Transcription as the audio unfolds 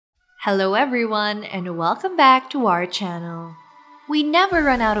Hello everyone and welcome back to our channel. We never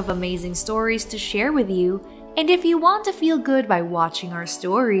run out of amazing stories to share with you, and if you want to feel good by watching our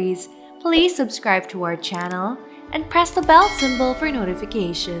stories, please subscribe to our channel and press the bell symbol for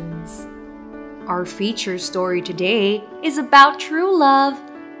notifications. Our feature story today is about true love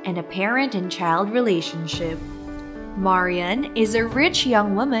and a parent and child relationship. Marianne is a rich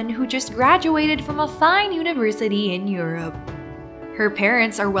young woman who just graduated from a fine university in Europe. Her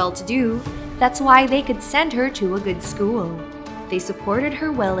parents are well-to-do, that's why they could send her to a good school. They supported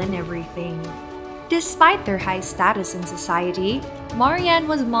her well in everything. Despite their high status in society, Marianne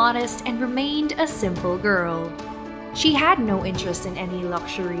was modest and remained a simple girl. She had no interest in any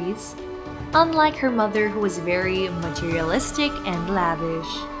luxuries, unlike her mother who was very materialistic and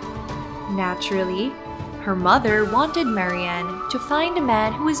lavish. Naturally, her mother wanted Marianne to find a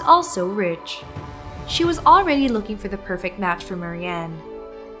man who is also rich. She was already looking for the perfect match for Marianne.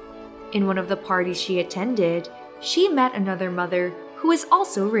 In one of the parties she attended, she met another mother who is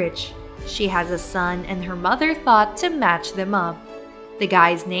also rich. She has a son and her mother thought to match them up. The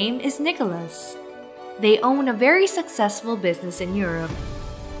guy's name is Nicholas. They own a very successful business in Europe.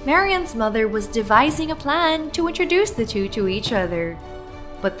 Marianne's mother was devising a plan to introduce the two to each other.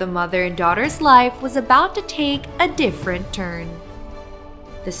 But the mother and daughter's life was about to take a different turn.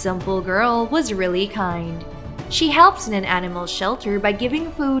 The simple girl was really kind. She helps in an animal shelter by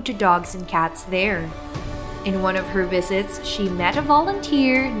giving food to dogs and cats there. In one of her visits, she met a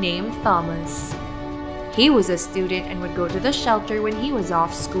volunteer named Thomas. He was a student and would go to the shelter when he was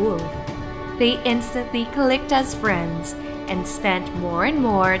off school. They instantly clicked as friends and spent more and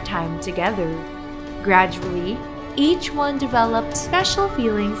more time together. Gradually, each one developed special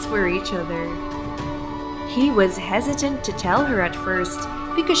feelings for each other. He was hesitant to tell her at first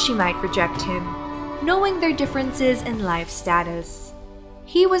because she might reject him, knowing their differences in life status.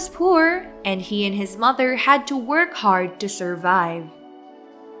 He was poor, and he and his mother had to work hard to survive.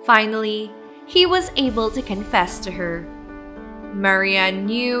 Finally, he was able to confess to her. Marianne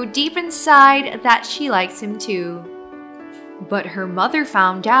knew deep inside that she likes him too. But her mother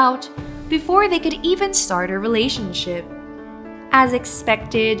found out before they could even start a relationship. As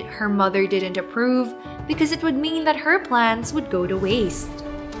expected, her mother didn't approve because it would mean that her plans would go to waste.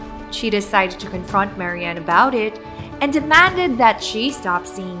 She decided to confront Marianne about it and demanded that she stop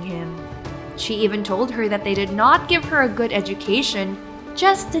seeing him. She even told her that they did not give her a good education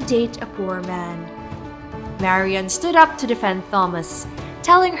just to date a poor man. Marianne stood up to defend Thomas,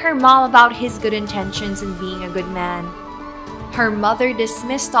 telling her mom about his good intentions in being a good man. Her mother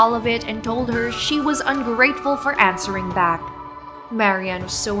dismissed all of it and told her she was ungrateful for answering back. Marianne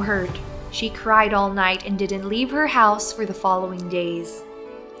was so hurt. She cried all night and didn't leave her house for the following days.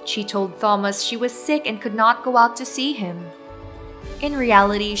 She told Thomas she was sick and could not go out to see him. In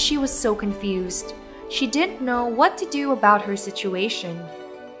reality, she was so confused. She didn't know what to do about her situation.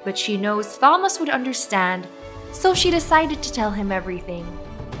 But she knows Thomas would understand, so she decided to tell him everything.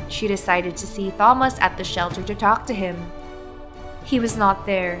 She decided to see Thomas at the shelter to talk to him. He was not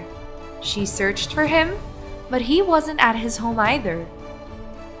there. She searched for him, but he wasn't at his home either.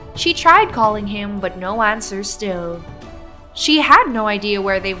 She tried calling him, but no answer still. She had no idea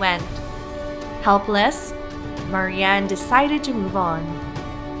where they went. Helpless, Marianne decided to move on.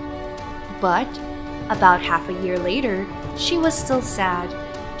 But about half a year later, she was still sad.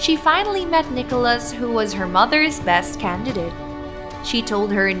 She finally met Nicholas, who was her mother's best candidate. She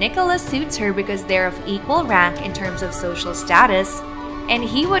told her Nicholas suits her because they're of equal rank in terms of social status, and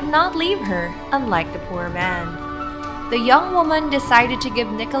he would not leave her, unlike the poor man. The young woman decided to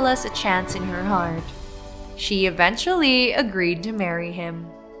give Nicholas a chance in her heart. She eventually agreed to marry him.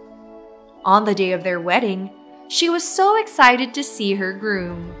 On the day of their wedding, she was so excited to see her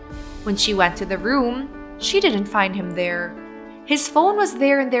groom. When she went to the room, she didn't find him there. His phone was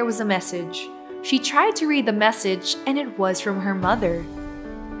there and there was a message. She tried to read the message and it was from her mother.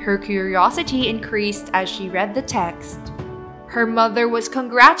 Her curiosity increased as she read the text. Her mother was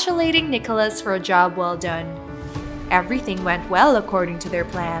congratulating Nicholas for a job well done. Everything went well according to their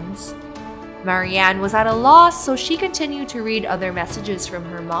plans. Marianne was at a loss, so she continued to read other messages from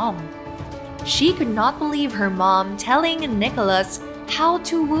her mom. She could not believe her mom telling Nicholas how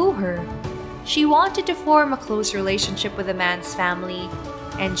to woo her. She wanted to form a close relationship with the man's family,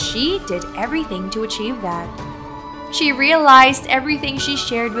 and she did everything to achieve that. She realized everything she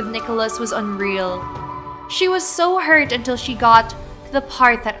shared with Nicholas was unreal. She was so hurt until she got to the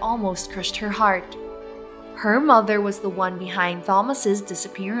part that almost crushed her heart. Her mother was the one behind Thomas's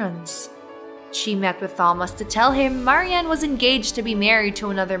disappearance. She met with Thomas to tell him Marianne was engaged to be married to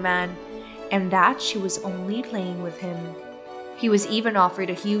another man, and that she was only playing with him. He was even offered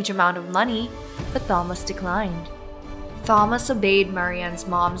a huge amount of money, but Thomas declined. Thomas obeyed Marianne's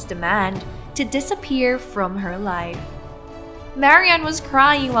mom's demand to disappear from her life. Marianne was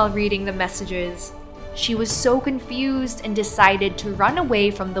crying while reading the messages. She was so confused and decided to run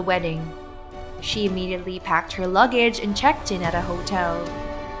away from the wedding. She immediately packed her luggage and checked in at a hotel.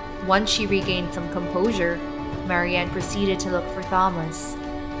 Once she regained some composure, Marianne proceeded to look for Thomas.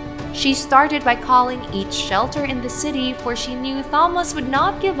 She started by calling each shelter in the city, for she knew Thomas would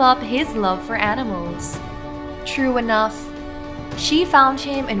not give up his love for animals. True enough, she found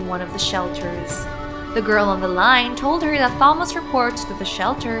him in one of the shelters. The girl on the line told her that Thomas reports to the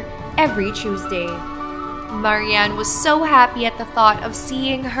shelter every Tuesday. Marianne was so happy at the thought of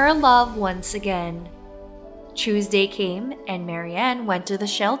seeing her love once again. Tuesday came and Marianne went to the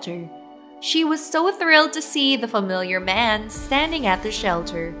shelter. She was so thrilled to see the familiar man standing at the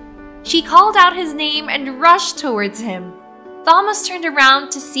shelter. She called out his name and rushed towards him. Thomas turned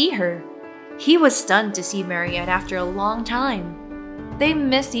around to see her. He was stunned to see Marianne after a long time. They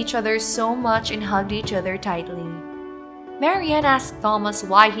missed each other so much and hugged each other tightly. Marianne asked Thomas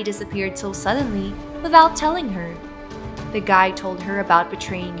why he disappeared so suddenly without telling her. The guy told her about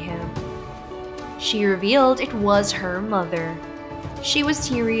betraying him. She revealed it was her mother. She was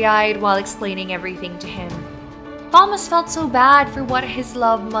teary-eyed while explaining everything to him. Thomas felt so bad for what his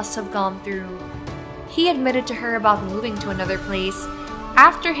love must have gone through. He admitted to her about moving to another place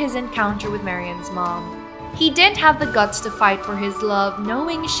after his encounter with Marianne's mom. He didn't have the guts to fight for his love,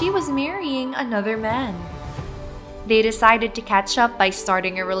 knowing she was marrying another man. They decided to catch up by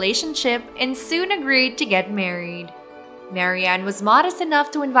starting a relationship and soon agreed to get married. Marianne was modest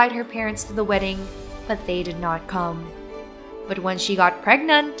enough to invite her parents to the wedding, but they did not come. But when she got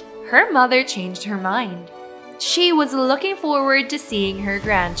pregnant, her mother changed her mind. She was looking forward to seeing her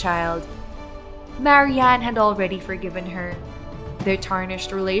grandchild. Marianne had already forgiven her. Their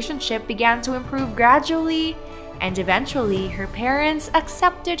tarnished relationship began to improve gradually, and eventually her parents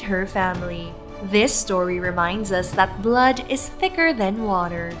accepted her family. This story reminds us that blood is thicker than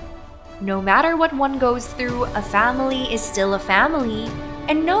water. No matter what one goes through, a family is still a family,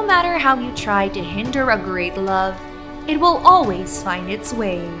 and no matter how you try to hinder a great love, it will always find its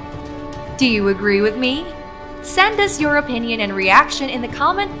way. Do you agree with me? Send us your opinion and reaction in the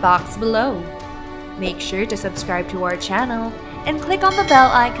comment box below. Make sure to subscribe to our channel and click on the bell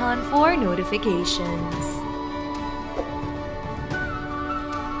icon for notifications.